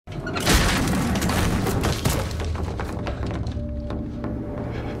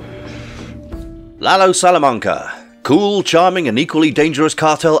Lalo Salamanca. Cool, charming and equally dangerous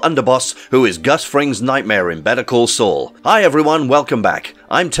cartel underboss who is Gus Fring's nightmare in Better Call Saul. Hi everyone, welcome back.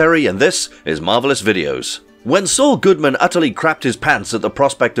 I'm Terry and this is Marvelous Videos. When Saul Goodman utterly crapped his pants at the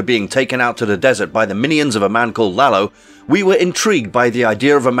prospect of being taken out to the desert by the minions of a man called Lalo, we were intrigued by the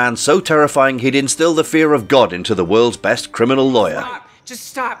idea of a man so terrifying he'd instill the fear of God into the world's best criminal lawyer. Stop. Just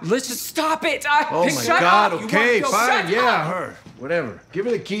stop. Listen. Just stop it. Oh my God, okay, fine, yeah, her. Whatever. Give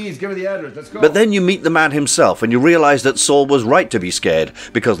her the keys, give her the address, let's go. But then you meet the man himself and you realize that Saul was right to be scared,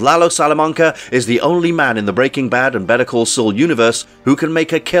 because Lalo Salamanca is the only man in the Breaking Bad and Better Call Saul universe who can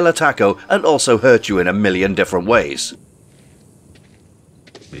make a killer taco and also hurt you in a million different ways.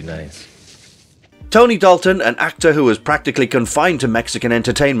 Be nice. Tony Dalton, an actor who was practically confined to Mexican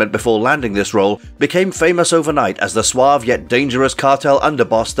entertainment before landing this role, became famous overnight as the suave yet dangerous cartel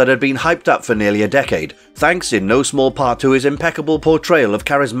underboss that had been hyped up for nearly a decade, thanks in no small part to his impeccable portrayal of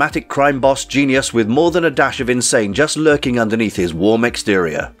charismatic crime boss genius with more than a dash of insane just lurking underneath his warm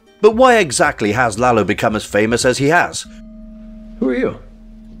exterior. But why exactly has Lalo become as famous as he has? Who are you?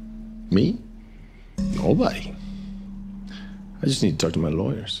 Me? Nobody. I just need to talk to my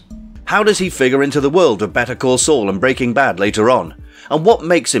lawyers. How does he figure into the world of Better Call Saul and Breaking Bad later on? And what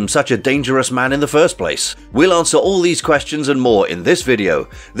makes him such a dangerous man in the first place? We'll answer all these questions and more in this video.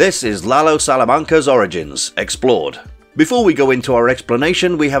 This is Lalo Salamanca's Origins, Explored. Before we go into our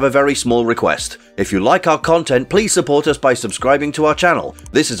explanation, we have a very small request. If you like our content, please support us by subscribing to our channel.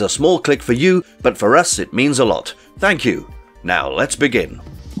 This is a small click for you, but for us it means a lot. Thank you. Now let's begin.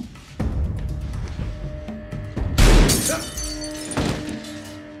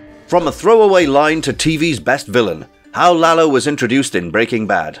 From a throwaway line to TV's best villain, how Lalo was introduced in Breaking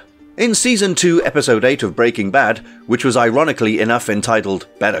Bad. In Season 2, Episode 8 of Breaking Bad, which was ironically enough entitled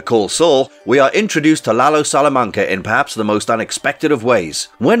Better Call Saul, we are introduced to Lalo Salamanca in perhaps the most unexpected of ways.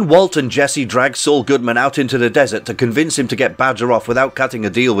 When Walt and Jesse drag Saul Goodman out into the desert to convince him to get Badger off without cutting a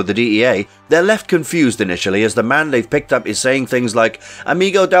deal with the DEA, they're left confused initially as the man they've picked up is saying things like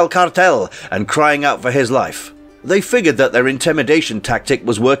 "Amigo del Cartel" and crying out for his life. They figured that their intimidation tactic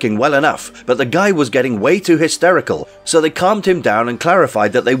was working well enough, but the guy was getting way too hysterical, so they calmed him down and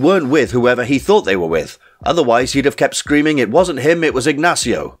clarified that they weren't with whoever he thought they were with. Otherwise, he'd have kept screaming it wasn't him, it was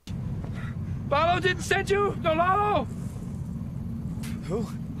Ignacio. Lalo didn't send you? No, Lalo? Who?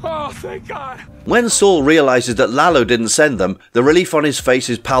 Oh, thank God. When Saul realizes that Lalo didn't send them, the relief on his face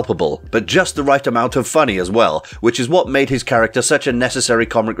is palpable, but just the right amount of funny as well, which is what made his character such a necessary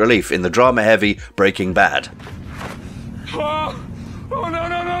comic relief in the drama-heavy Breaking Bad. Oh,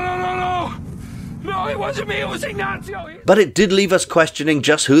 no, it wasn't me, it was Ignacio. But it did leave us questioning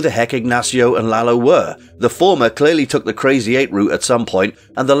just who the heck Ignacio and Lalo were. The former clearly took the Crazy 8 route at some point,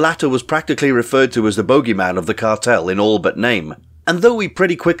 and the latter was practically referred to as the bogeyman of the cartel in all but name. And though we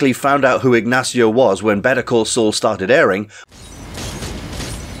pretty quickly found out who Ignacio was when Better Call Saul started airing,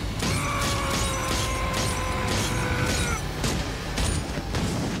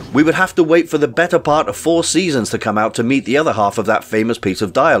 we would have to wait for the better part of 4 seasons to come out to meet the other half of that famous piece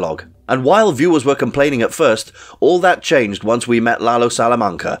of dialogue. And while viewers were complaining at first, all that changed once we met Lalo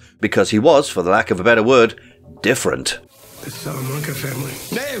Salamanca, because he was, for the lack of a better word, different. The Salamanca family.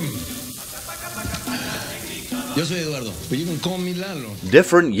 Name! Yo soy Eduardo, but you can call me Lalo.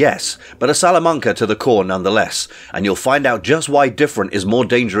 Different, yes, but a Salamanca to the core nonetheless, and you'll find out just why different is more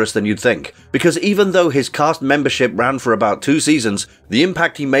dangerous than you'd think, because even though his cast membership ran for about 2 seasons, the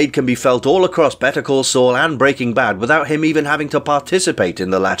impact he made can be felt all across Better Call Saul and Breaking Bad without him even having to participate in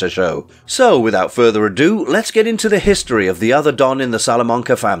the latter show. So, without further ado, let's get into the history of the other Don in the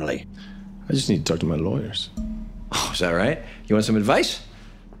Salamanca family. I just need to talk to my lawyers. Oh, is that right? You want some advice?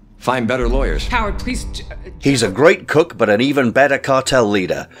 Find better lawyers. Howard, please. He's a great cook, but an even better cartel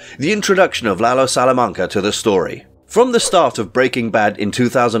leader. The introduction of Lalo Salamanca to the story. From the start of Breaking Bad in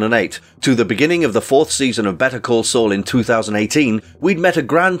 2008 to the beginning of the 4th season of Better Call Saul in 2018, we'd met a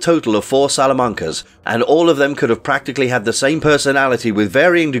grand total of 4 Salamancas, and all of them could have practically had the same personality with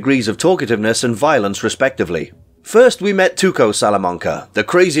varying degrees of talkativeness and violence respectively. First we met Tuco Salamanca, the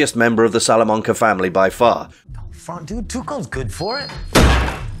craziest member of the Salamanca family by far. Front dude, Tuco's good for it.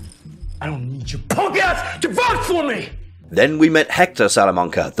 I don't need your punk ass to vote for me! Then we met Hector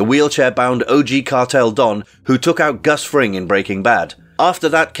Salamanca, the wheelchair-bound OG cartel Don who took out Gus Fring in Breaking Bad. After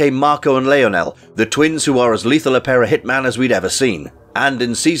that came Marco and Leonel, the twins who are as lethal a pair of hitman as we'd ever seen. And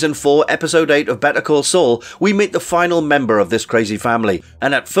in Season 4, Episode 8 of Better Call Saul, we meet the final member of this crazy family,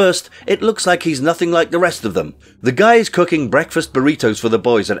 and at first, it looks like he's nothing like the rest of them. The guy is cooking breakfast burritos for the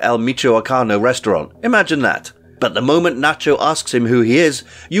boys at El Michoacano restaurant. Imagine that. But the moment Nacho asks him who he is,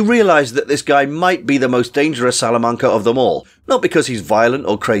 you realize that this guy might be the most dangerous Salamanca of them all. Not because he's violent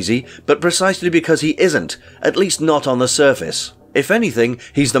or crazy, but precisely because he isn't, at least not on the surface. If anything,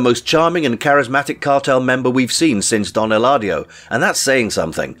 he's the most charming and charismatic cartel member we've seen since Don Eladio, and that's saying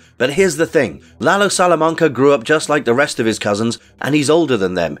something. But here's the thing, Lalo Salamanca grew up just like the rest of his cousins, and he's older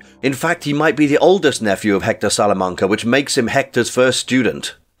than them. In fact, he might be the oldest nephew of Hector Salamanca, which makes him Hector's first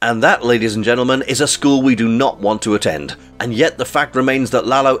student. And that, ladies and gentlemen, is a school we do not want to attend. And yet the fact remains that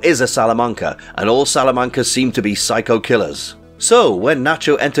Lalo is a Salamanca, and all Salamancas seem to be psycho killers. So, when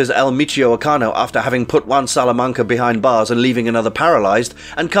Nacho enters El Michoacano after having put one Salamanca behind bars and leaving another paralyzed,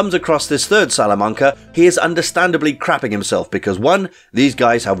 and comes across this third Salamanca, he is understandably crapping himself because 1. These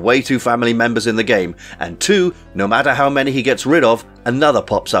guys have way too family members in the game, and 2. No matter how many he gets rid of, another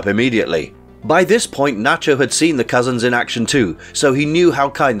pops up immediately. By this point, Nacho had seen the cousins in action too, so he knew how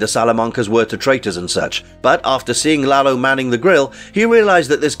kind the Salamancas were to traitors and such, but after seeing Lalo manning the grill, he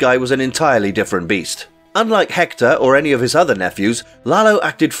realized that this guy was an entirely different beast. Unlike Hector or any of his other nephews, Lalo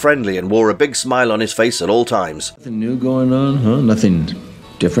acted friendly and wore a big smile on his face at all times. Nothing new going on, huh? Nothing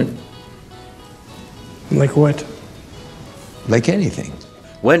different? Like what? Like anything.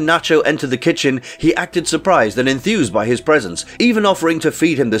 When Nacho entered the kitchen, he acted surprised and enthused by his presence, even offering to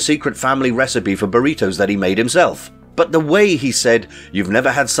feed him the secret family recipe for burritos that he made himself. But the way he said, "You've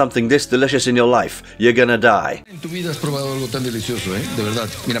never had something this delicious in your life, you're gonna die," En tu vida has probado algo tan delicioso, De verdad.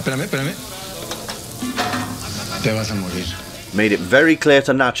 Mira, espérame. Te vas a morir. made it very clear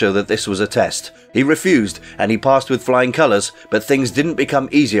to Nacho that this was a test. He refused, and he passed with flying colours, but things didn't become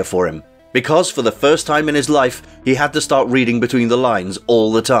easier for him. Because for the first time in his life, he had to start reading between the lines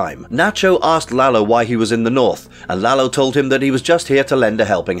all the time. Nacho asked Lalo why he was in the north, and Lalo told him that he was just here to lend a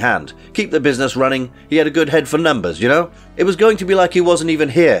helping hand. Keep the business running, he had a good head for numbers, you know? It was going to be like he wasn't even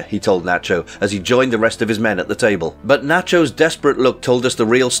here, he told Nacho, as he joined the rest of his men at the table. But Nacho's desperate look told us the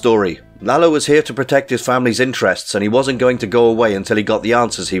real story. Lalo was here to protect his family's interests, and he wasn't going to go away until he got the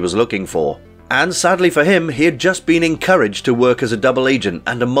answers he was looking for. And sadly for him, he had just been encouraged to work as a double agent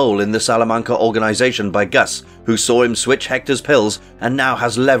and a mole in the Salamanca organization by Gus, who saw him switch Hector's pills and now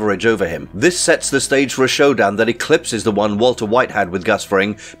has leverage over him. This sets the stage for a showdown that eclipses the one Walter White had with Gus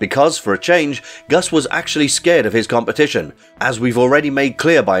Fring, because, for a change, Gus was actually scared of his competition. As we've already made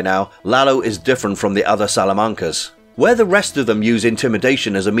clear by now, Lalo is different from the other Salamancas. Where the rest of them use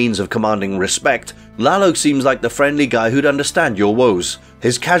intimidation as a means of commanding respect, Lalo seems like the friendly guy who'd understand your woes.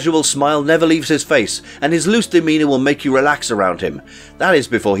 His casual smile never leaves his face, and his loose demeanor will make you relax around him. That is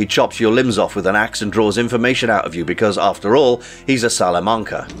before he chops your limbs off with an axe and draws information out of you, because after all, he's a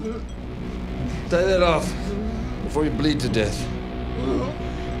Salamanca. Tie that off before you bleed to death.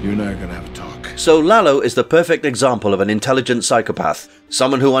 You and I are gonna have a talk. So Lalo is the perfect example of an intelligent psychopath,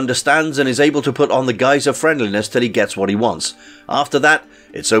 someone who understands and is able to put on the guise of friendliness till he gets what he wants. After that,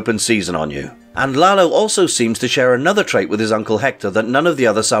 it's open season on you. And Lalo also seems to share another trait with his uncle Hector that none of the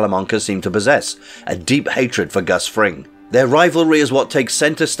other Salamancas seem to possess, a deep hatred for Gus Fring. Their rivalry is what takes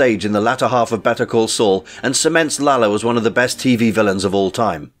center stage in the latter half of Better Call Saul and cements Lalo as one of the best TV villains of all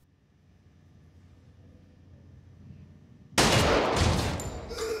time.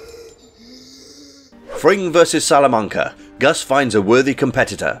 Fring vs Salamanca. Gus finds a worthy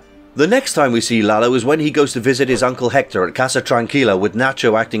competitor. The next time we see Lalo is when he goes to visit his uncle Hector at Casa Tranquila with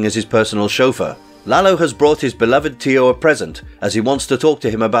Nacho acting as his personal chauffeur. Lalo has brought his beloved Tio a present, as he wants to talk to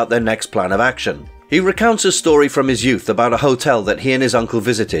him about their next plan of action. He recounts a story from his youth about a hotel that he and his uncle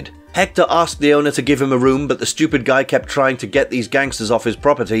visited. Hector asked the owner to give him a room, but the stupid guy kept trying to get these gangsters off his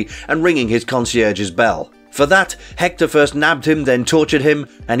property and ringing his concierge's bell. For that, Hector first nabbed him, then tortured him,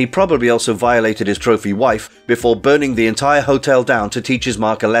 and he probably also violated his trophy wife before burning the entire hotel down to teach his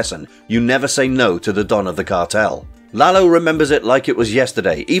mark a lesson. You never say no to the Don of the Cartel. Lalo remembers it like it was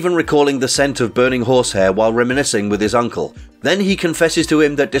yesterday, even recalling the scent of burning horsehair while reminiscing with his uncle. Then he confesses to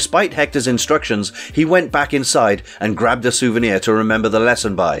him that despite Hector's instructions, he went back inside and grabbed a souvenir to remember the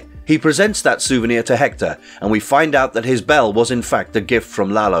lesson by. He presents that souvenir to Hector, and we find out that his bell was in fact a gift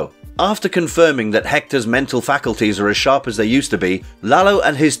from Lalo. After confirming that Hector's mental faculties are as sharp as they used to be, Lalo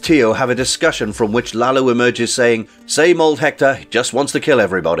and his Tio have a discussion from which Lalo emerges saying, "Same old Hector, just wants to kill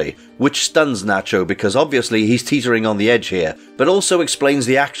everybody," which stuns Nacho because obviously he's teetering on the edge here, but also explains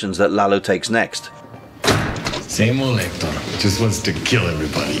the actions that Lalo takes next. Same old Hector, just wants to kill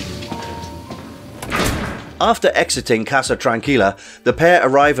everybody. After exiting Casa Tranquila, the pair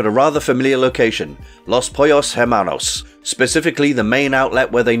arrive at a rather familiar location, Los Pollos Hermanos, specifically the main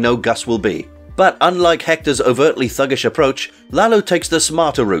outlet where they know Gus will be. But unlike Hector's overtly thuggish approach, Lalo takes the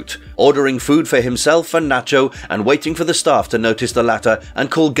smarter route, ordering food for himself and Nacho and waiting for the staff to notice the latter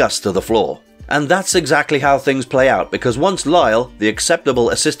and call Gus to the floor. And that's exactly how things play out, because once Lyle, the acceptable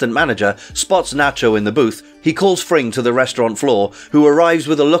assistant manager, spots Nacho in the booth, he calls Fring to the restaurant floor, who arrives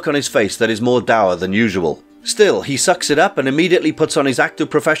with a look on his face that is more dour than usual. Still, he sucks it up and immediately puts on his act of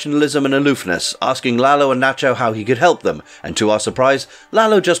professionalism and aloofness, asking Lalo and Nacho how he could help them, and to our surprise,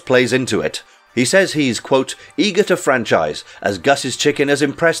 Lalo just plays into it. He says he's, quote, eager to franchise, as Gus's chicken has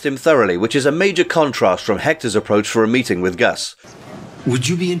impressed him thoroughly, which is a major contrast from Hector's approach for a meeting with Gus. Would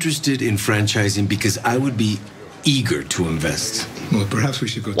you be interested in franchising? Because I would be eager to invest. Well, perhaps we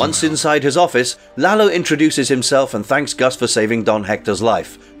should go to Once inside his office, Lalo introduces himself and thanks Gus for saving Don Hector's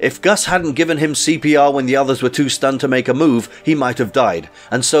life. If Gus hadn't given him CPR when the others were too stunned to make a move, he might have died,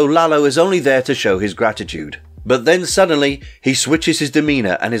 and so Lalo is only there to show his gratitude. But then suddenly, he switches his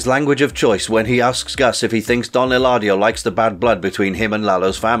demeanour and his language of choice when he asks Gus if he thinks Don Eladio likes the bad blood between him and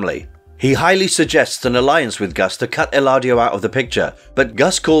Lalo's family. He highly suggests an alliance with Gus to cut Eladio out of the picture, but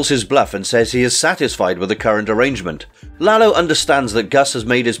Gus calls his bluff and says he is satisfied with the current arrangement. Lalo understands that Gus has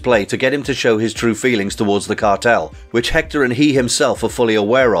made his play to get him to show his true feelings towards the cartel, which Hector and he himself are fully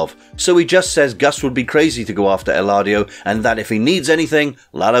aware of, so he just says Gus would be crazy to go after Eladio, and that if he needs anything,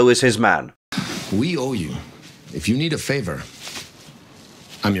 Lalo is his man. We owe you. If you need a favor,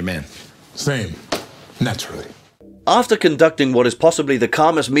 I'm your man. Same. Naturally. After conducting what is possibly the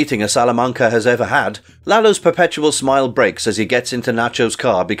calmest meeting a Salamanca has ever had, Lalo's perpetual smile breaks as he gets into Nacho's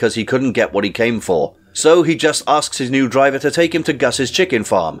car because he couldn't get what he came for. So he just asks his new driver to take him to Gus's chicken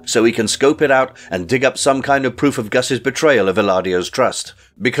farm so he can scope it out and dig up some kind of proof of Gus's betrayal of Eladio's trust.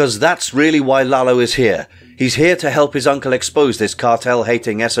 Because that's really why Lalo is here. He's here to help his uncle expose this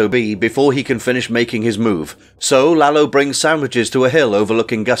cartel-hating SOB before he can finish making his move. So Lalo brings sandwiches to a hill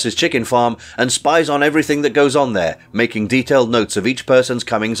overlooking Gus's chicken farm and spies on everything that goes on there, making detailed notes of each person's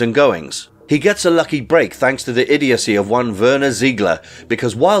comings and goings. He gets a lucky break thanks to the idiocy of one Werner Ziegler,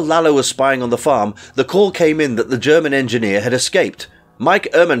 because while Lalo was spying on the farm, the call came in that the German engineer had escaped. Mike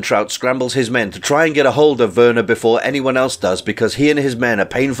Ermentrout scrambles his men to try and get a hold of Werner before anyone else does because he and his men are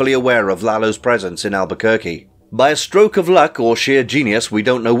painfully aware of Lalo's presence in Albuquerque. By a stroke of luck, or sheer genius, we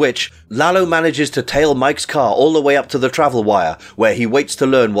don't know which, Lalo manages to tail Mike's car all the way up to the travel wire, where he waits to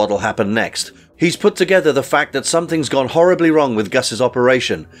learn what'll happen next. He's put together the fact that something's gone horribly wrong with Gus's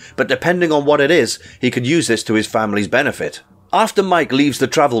operation, but depending on what it is, he could use this to his family's benefit. After Mike leaves the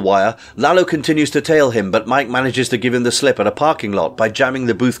travel wire, Lalo continues to tail him, but Mike manages to give him the slip at a parking lot by jamming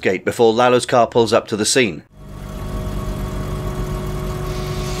the booth gate before Lalo's car pulls up to the scene.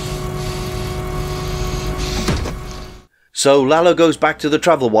 So Lalo goes back to the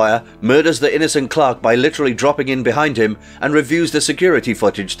travel wire, murders the innocent Clark by literally dropping in behind him, and reviews the security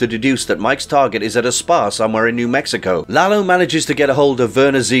footage to deduce that Mike's target is at a spa somewhere in New Mexico. Lalo manages to get a hold of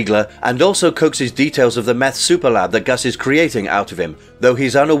Werner Ziegler and also coaxes details of the meth superlab that Gus is creating out of him, though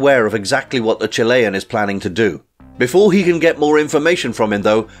he's unaware of exactly what the Chilean is planning to do. Before he can get more information from him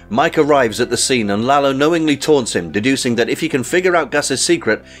though, Mike arrives at the scene and Lalo knowingly taunts him, deducing that if he can figure out Gus's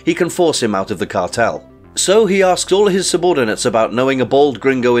secret, he can force him out of the cartel. So he asks all his subordinates about knowing a bald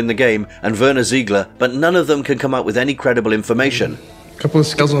gringo in the game and Werner Ziegler, but none of them can come up with any credible information. A couple of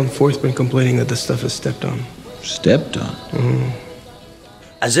scouts on 4th been complaining that the stuff is stepped on. Stepped on? Mm-hmm.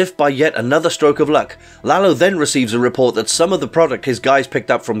 As if by yet another stroke of luck, Lalo then receives a report that some of the product his guys picked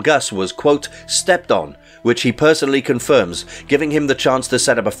up from Gus was, quote, stepped on, which he personally confirms, giving him the chance to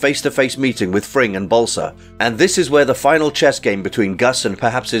set up a face-to-face meeting with Fring and Bolsa. And this is where the final chess game between Gus and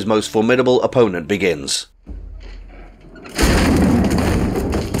perhaps his most formidable opponent begins.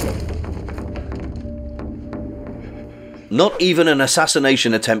 Not even an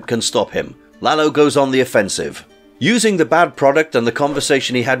assassination attempt can stop him. Lalo goes on the offensive. Using the bad product and the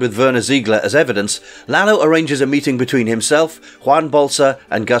conversation he had with Werner Ziegler as evidence, Lalo arranges a meeting between himself, Juan Bolsa,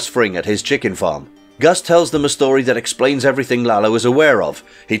 and Gus Fring at his chicken farm. Gus tells them a story that explains everything Lalo is aware of.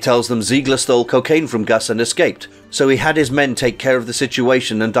 He tells them Ziegler stole cocaine from Gus and escaped, so he had his men take care of the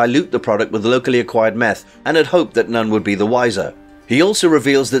situation and dilute the product with locally acquired meth, and had hoped that none would be the wiser. He also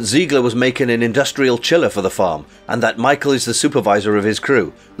reveals that Ziegler was making an industrial chiller for the farm, and that Michael is the supervisor of his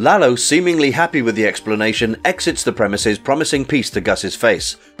crew. Lalo, seemingly happy with the explanation, exits the premises promising peace to Gus's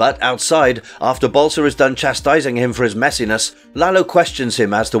face. But outside, after Bolsa is done chastising him for his messiness, Lalo questions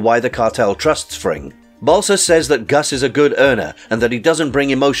him as to why the cartel trusts Fring. Bolsa says that Gus is a good earner and that he doesn't bring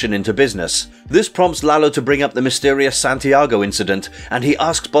emotion into business. This prompts Lalo to bring up the mysterious Santiago incident, and he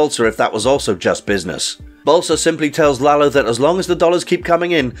asks Bolsa if that was also just business. Bolsa simply tells Lalo that as long as the dollars keep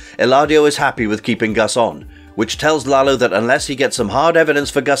coming in, Eladio is happy with keeping Gus on, which tells Lalo that unless he gets some hard evidence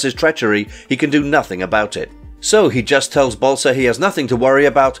for Gus's treachery, he can do nothing about it. So he just tells Bolsa he has nothing to worry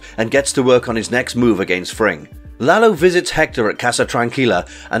about and gets to work on his next move against Fring. Lalo visits Hector at Casa Tranquila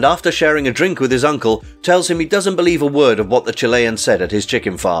and after sharing a drink with his uncle, tells him he doesn't believe a word of what the Chilean said at his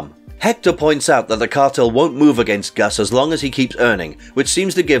chicken farm. Hector points out that the cartel won't move against Gus as long as he keeps earning, which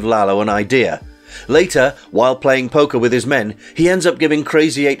seems to give Lalo an idea. Later, while playing poker with his men, he ends up giving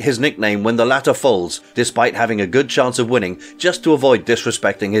Crazy 8 his nickname when the latter folds, despite having a good chance of winning, just to avoid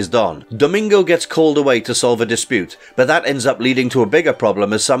disrespecting his don. Domingo gets called away to solve a dispute, but that ends up leading to a bigger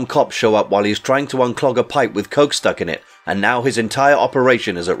problem as some cops show up while he's trying to unclog a pipe with coke stuck in it, and now his entire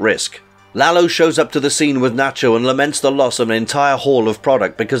operation is at risk. Lalo shows up to the scene with Nacho and laments the loss of an entire haul of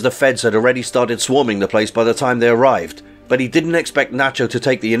product because the feds had already started swarming the place by the time they arrived. But he didn't expect Nacho to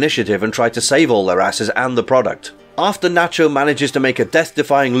take the initiative and try to save all their asses and the product. After Nacho manages to make a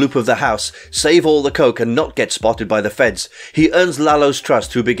death-defying loop of the house, save all the coke and not get spotted by the feds, he earns Lalo's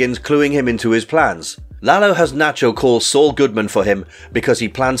trust, who begins cluing him into his plans. Lalo has Nacho call Saul Goodman for him because he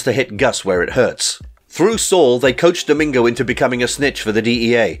plans to hit Gus where it hurts. Through Saul, they coach Domingo into becoming a snitch for the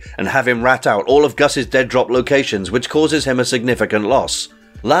DEA and have him rat out all of Gus's dead drop locations, which causes him a significant loss.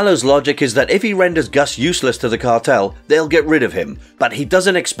 Lalo's logic is that if he renders Gus useless to the cartel, they'll get rid of him, but he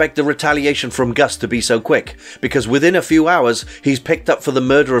doesn't expect the retaliation from Gus to be so quick, because within a few hours, he's picked up for the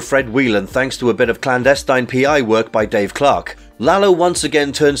murder of Fred Whelan thanks to a bit of clandestine PI work by Dave Clark. Lalo once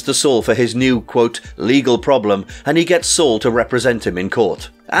again turns to Saul for his new, quote, legal problem, and he gets Saul to represent him in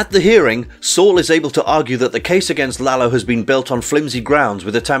court. At the hearing, Saul is able to argue that the case against Lalo has been built on flimsy grounds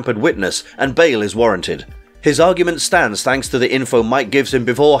with a tampered witness, and bail is warranted. His argument stands thanks to the info Mike gives him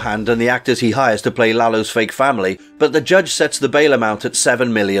beforehand and the actors he hires to play Lalo's fake family, but the judge sets the bail amount at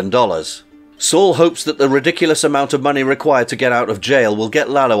 $7 million. Saul hopes that the ridiculous amount of money required to get out of jail will get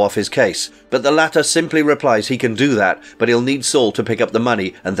Lalo off his case, but the latter simply replies he can do that, but he'll need Saul to pick up the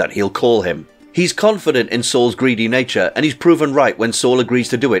money and that he'll call him. He's confident in Saul's greedy nature, and he's proven right when Saul agrees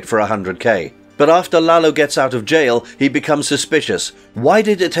to do it for $100K. But after Lalo gets out of jail, he becomes suspicious. Why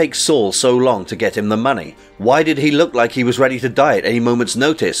did it take Saul so long to get him the money? Why did he look like he was ready to die at any moment's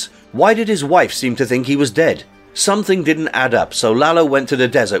notice? Why did his wife seem to think he was dead? Something didn't add up, so Lalo went to the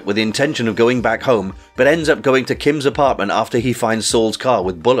desert with the intention of going back home, but ends up going to Kim's apartment after he finds Saul's car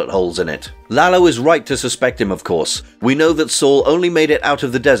with bullet holes in it. Lalo is right to suspect him, of course. We know that Saul only made it out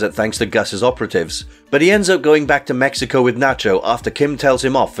of the desert thanks to Gus's operatives, but he ends up going back to Mexico with Nacho after Kim tells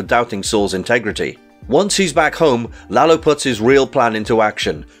him off for doubting Saul's integrity. Once he's back home, Lalo puts his real plan into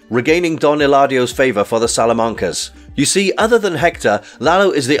action, regaining Don Eladio's favor for the Salamancas. You see, other than Hector,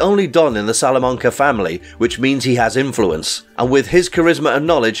 Lalo is the only Don in the Salamanca family, which means he has influence, and with his charisma and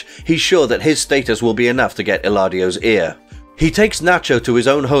knowledge, he's sure that his status will be enough to get Eladio's ear. He takes Nacho to his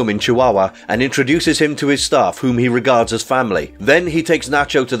own home in Chihuahua and introduces him to his staff, whom he regards as family. Then he takes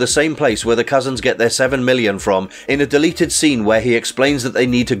Nacho to the same place where the cousins get their $7 million from, in a deleted scene where he explains that they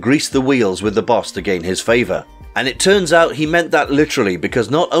need to grease the wheels with the boss to gain his favor. And it turns out he meant that literally, because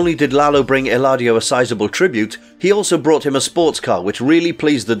not only did Lalo bring Eladio a sizable tribute, he also brought him a sports car, which really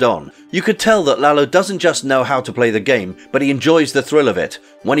pleased the Don. You could tell that Lalo doesn't just know how to play the game, but he enjoys the thrill of it.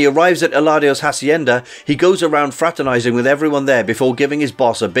 When he arrives at Eladio's hacienda, he goes around fraternizing with everyone there before giving his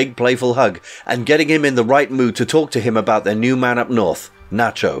boss a big playful hug and getting him in the right mood to talk to him about their new man up north,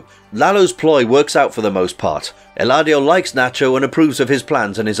 Nacho. Lalo's ploy works out for the most part. Eladio likes Nacho and approves of his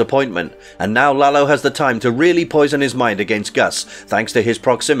plans and his appointment, and now Lalo has the time to really poison his mind against Gus thanks to his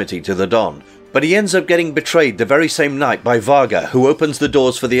proximity to the Don. But he ends up getting betrayed the very same night by Varga, who opens the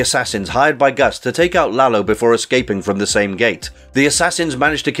doors for the assassins hired by Gus to take out Lalo before escaping from the same gate. The assassins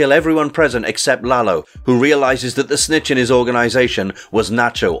manage to kill everyone present except Lalo, who realizes that the snitch in his organization was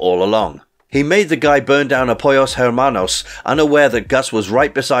Nacho all along. He made the guy burn down Apoyos Hermanos, unaware that Gus was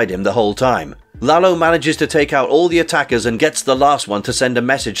right beside him the whole time. Lalo manages to take out all the attackers and gets the last one to send a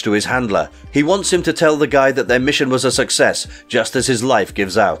message to his handler. He wants him to tell the guy that their mission was a success, just as his life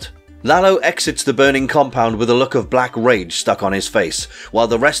gives out. Lalo exits the burning compound with a look of black rage stuck on his face, while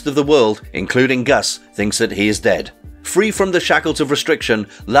the rest of the world, including Gus, thinks that he is dead. Free from the shackles of restriction,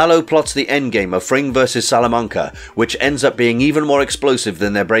 Lalo plots the endgame of Fring vs. Salamanca, which ends up being even more explosive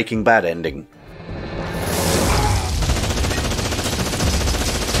than their Breaking Bad ending.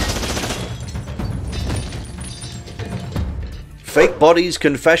 Fake bodies,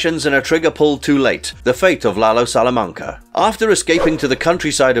 confessions, and a trigger pulled too late. The fate of Lalo Salamanca. After escaping to the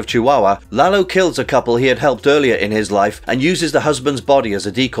countryside of Chihuahua, Lalo kills a couple he had helped earlier in his life and uses the husband's body as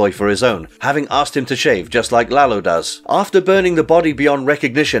a decoy for his own, having asked him to shave just like Lalo does. After burning the body beyond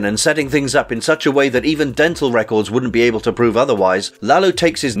recognition and setting things up in such a way that even dental records wouldn't be able to prove otherwise, Lalo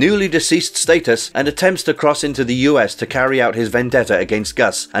takes his newly deceased status and attempts to cross into the US to carry out his vendetta against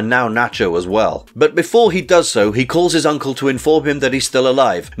Gus and now Nacho as well. But before he does so, he calls his uncle to inform inform him that he's still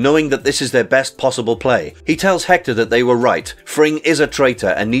alive, knowing that this is their best possible play. He tells Hector that they were right. Fring is a traitor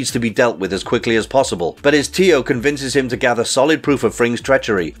and needs to be dealt with as quickly as possible, but his Tio convinces him to gather solid proof of Fring's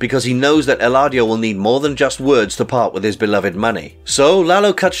treachery because he knows that Eladio will need more than just words to part with his beloved money. So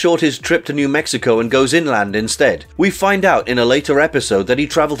Lalo cuts short his trip to New Mexico and goes inland instead. We find out in a later episode that he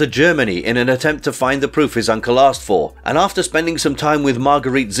traveled to Germany in an attempt to find the proof his uncle asked for, and after spending some time with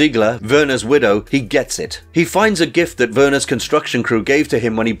Marguerite Ziegler, Werner's widow, he gets it. He finds a gift that Werner's construction crew gave to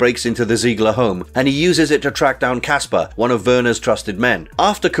him when he breaks into the Ziegler home, and he uses it to track down Casper, one of Werner's trusted men.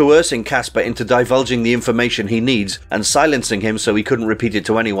 After coercing Casper into divulging the information he needs and silencing him so he couldn't repeat it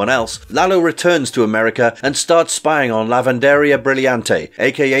to anyone else, Lalo returns to America and starts spying on Lavanderia Brillante,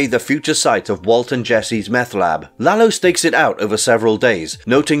 aka the future site of Walt and Jesse's meth lab. Lalo stakes it out over several days,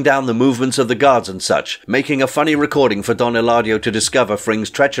 noting down the movements of the guards and such, making a funny recording for Don Eladio to discover Fring's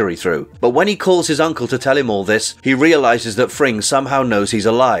treachery through. But when he calls his uncle to tell him all this, he realizes that Fring somehow knows he's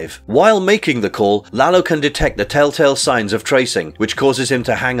alive. While making the call, Lalo can detect the telltale signs of tracing, which causes him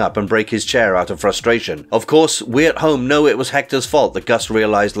to hang up and break his chair out of frustration. Of course, we at home know it was Hector's fault that Gus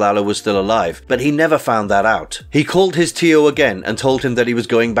realized Lalo was still alive, but he never found that out. He called his Tio again and told him that he was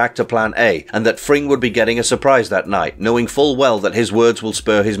going back to Plan A, and that Fring would be getting a surprise that night, knowing full well that his words will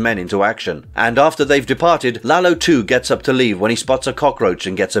spur his men into action. And after they've departed, Lalo too gets up to leave when he spots a cockroach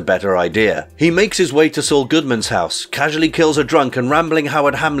and gets a better idea. He makes his way to Saul Goodman's house, casually kills a drunk and rambling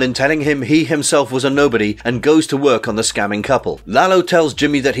Howard Hamlin telling him he himself was a nobody, and goes to work on the scamming couple. Lalo tells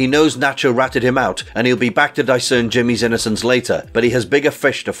Jimmy that he knows Nacho ratted him out and he'll be back to discern Jimmy's innocence later, but he has bigger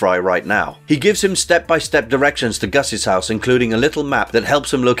fish to fry right now. He gives him step-by-step directions to Gus's house, including a little map that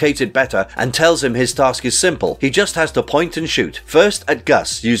helps him locate it better, and tells him his task is simple. He just has to point and shoot. First at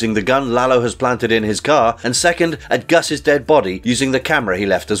Gus, using the gun Lalo has planted in his car, and second at Gus's dead body, using the camera he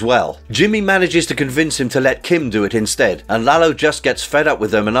left as well. Jimmy manages to convince him to let Kim do it instead, and Lalo just gets fed up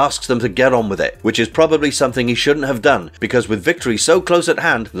with them and asks them to get on with it, which is probably something he shouldn't have done, because with victory so close at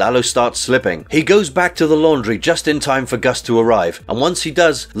hand, Lalo starts slipping. He goes back to the laundry just in time for Gus to arrive, and once he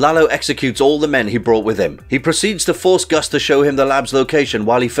does, Lalo executes all the men he brought with him. He proceeds to force Gus to show him the lab's location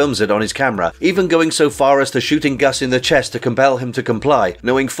while he films it on his camera, even going so far as to shooting Gus in the chest to compel him to comply,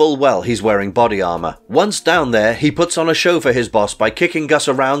 knowing full well he's wearing body armor. Once down there, he puts on a show for his boss by kicking Gus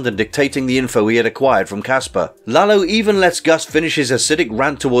around and dictating the info he had acquired from Casper. Lalo even lets Gus finish his acidic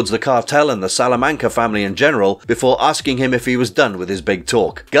rant towards the cartel and the Salamanca family in general before asking him if he was done with his big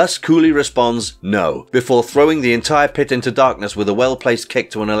talk. Gus coolly responds no, before throwing the entire pit into darkness with a well-placed kick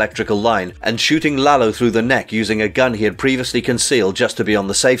to an electrical line and shooting Lalo through the neck using a gun he had previously concealed just to be on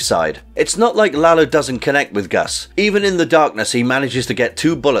the safe side. It's not like Lalo doesn't connect with Gus. Even in the darkness, he manages to get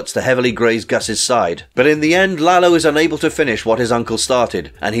 2 bullets to heavily graze Gus's side. But in the end, Lalo is unable to finish what his uncle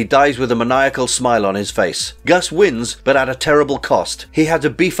started, and he dies with a maniacal smile on his face. Gus wins, but at a terrible cost. He had to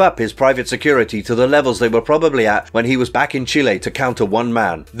beef up his private security to the levels they were probably at when he was back in Chile to counter one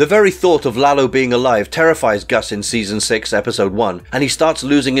man. The very thought of Lalo being alive terrifies Gus in Season 6, Episode 1, and he starts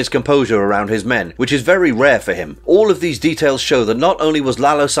losing his composure around his men, which is very rare for him. All of these details show that not only was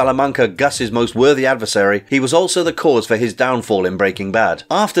Lalo Salamanca Gus's most worthy adversary, he was also the cause for his downfall in Breaking Bad.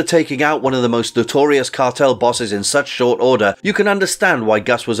 After taking out one of the most notorious cartel bosses in such short order, you can understand why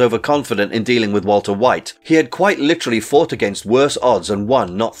Gus was overconfident in dealing with Walter White. He had quite literally fought against worse odds and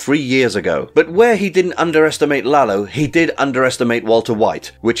won not 3 years ago. But where he didn't underestimate Lalo, he did underestimate Walter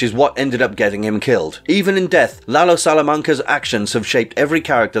White, which is what ended up getting him killed. Even in death, Lalo Salamanca's actions have shaped every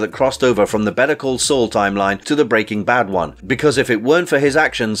character that crossed over from the Better Call Saul timeline to the Breaking Bad one, because if it weren't for his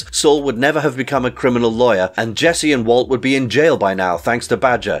actions, Saul would never have become a criminal lawyer, and Jesse and Walt would be in jail by now thanks to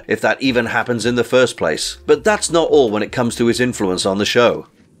Badger, if that even happens in the first place. But that's not all when it comes to his influence on the show.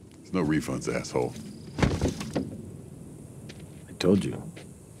 There's no refunds, asshole. I told you.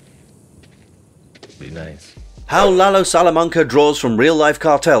 Be nice. How Lalo Salamanca draws from real-life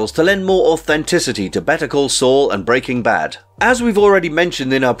cartels to lend more authenticity to Better Call Saul and Breaking Bad. As we've already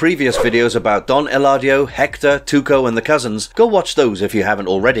mentioned in our previous videos about Don Eladio, Hector, Tuco and the cousins, go watch those if you haven't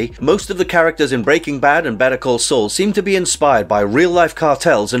already. Most of the characters in Breaking Bad and Better Call Saul seem to be inspired by real-life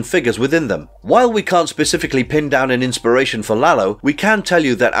cartels and figures within them. While we can't specifically pin down an inspiration for Lalo, we can tell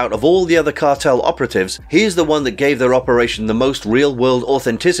you that out of all the other cartel operatives, he is the one that gave their operation the most real-world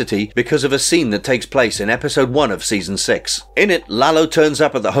authenticity because of a scene that takes place in episode 1 of season 6. In it, Lalo turns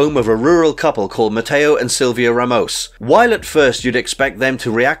up at the home of a rural couple called Mateo and Sylvia Ramos. While at first you'd expect them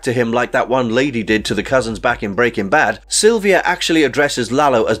to react to him like that one lady did to the cousins back in Breaking Bad, Sylvia actually addresses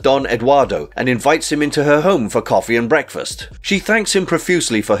Lalo as Don Eduardo and invites him into her home for coffee and breakfast. She thanks him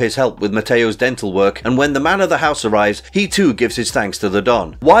profusely for his help with Mateo's dental work, and when the man of the house arrives, he too gives his thanks to the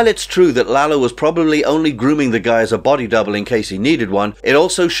Don. While it's true that Lalo was probably only grooming the guy as a body double in case he needed one, it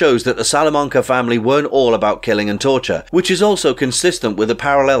also shows that the Salamanca family weren't all about killing and torture, which is also consistent with the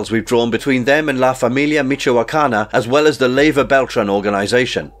parallels we've drawn between them and La Familia Michoacana, as well as the Leyva Beltran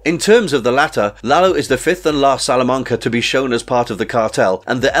organization. In terms of the latter, Lalo is the fifth and last Salamanca to be shown as part of the cartel,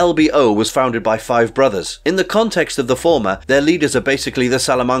 and the LBO was founded by 5 brothers. In the context of the former, their leaders are basically the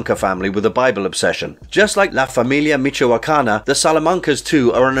Salamanca family with a Bible obsession. Just like La Familia Michoacana, the Salamancas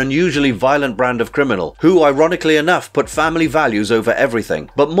too are an unusually violent brand of criminal, who ironically enough put family values over everything.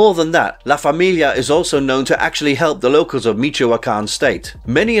 But more than that, La Familia is also known to actually help the locals of Michoacan state.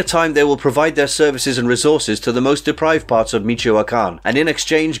 Many a time they will provide their services and resources to the most deprived parts of Michoacan, and in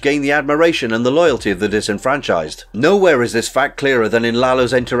exchange gain the admiration and the loyalty of the disenfranchised. Nowhere is this fact clearer than in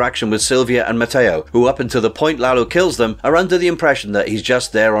Lalo's interaction with Sylvia and Mateo, who up until the point Lalo kills them are under the impression that he's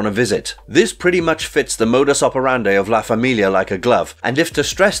just there on a visit. This pretty much fits the modus operandi of La Familia like a glove, and if to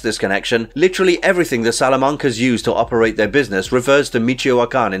stress this connection, literally everything the Salamancas use to operate their business refers to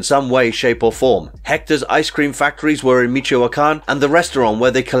Michoacan in some way, shape or form. Hector's ice cream factories were in Michoacan, and the restaurant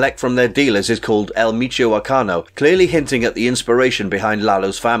where they collect from their dealers is called El Michoacano, clearly hinting at the inspiration behind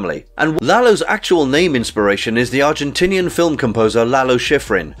Lalo's family. And Lalo's actual name inspiration is the Argentinian film composer Lalo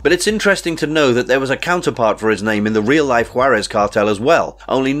Schifrin, but it's interesting to know that there was a counterpart for his name in the real-life Juarez cartel as well,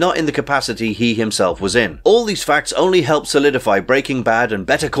 only not in the capacity he himself was in. All these facts only help solidify Breaking Bad and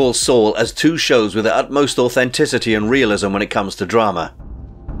Better Call Saul as 2 shows with the utmost authenticity and realism when it comes to drama.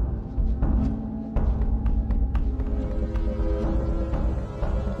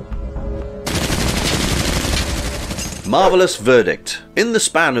 Marvelous verdict. In the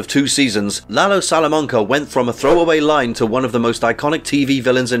span of 2 seasons, Lalo Salamanca went from a throwaway line to one of the most iconic TV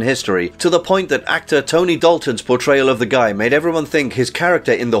villains in history, to the point that actor Tony Dalton's portrayal of the guy made everyone think his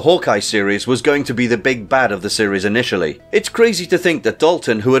character in the Hawkeye series was going to be the big bad of the series initially. It's crazy to think that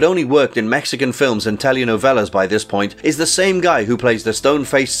Dalton, who had only worked in Mexican films and telenovelas by this point, is the same guy who plays the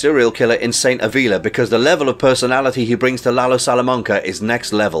stone-faced serial killer in Saint Avila, because the level of personality he brings to Lalo Salamanca is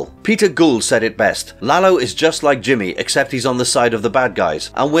next level. Peter Gould said it best: Lalo is just like Jimmy, except he's on the side of the bad guys,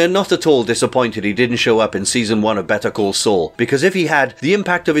 and we're not at all disappointed he didn't show up in season 1 of Better Call Saul, because if he had, the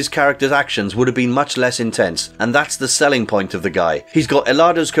impact of his character's actions would have been much less intense, and that's the selling point of the guy. He's got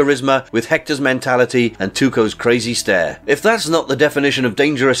Elado's charisma with Hector's mentality and Tuco's crazy stare. If that's not the definition of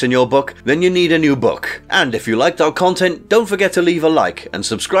dangerous in your book, then you need a new book. And if you liked our content, don't forget to leave a like and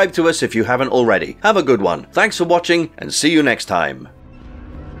subscribe to us if you haven't already. Have a good one. Thanks for watching, and see you next time.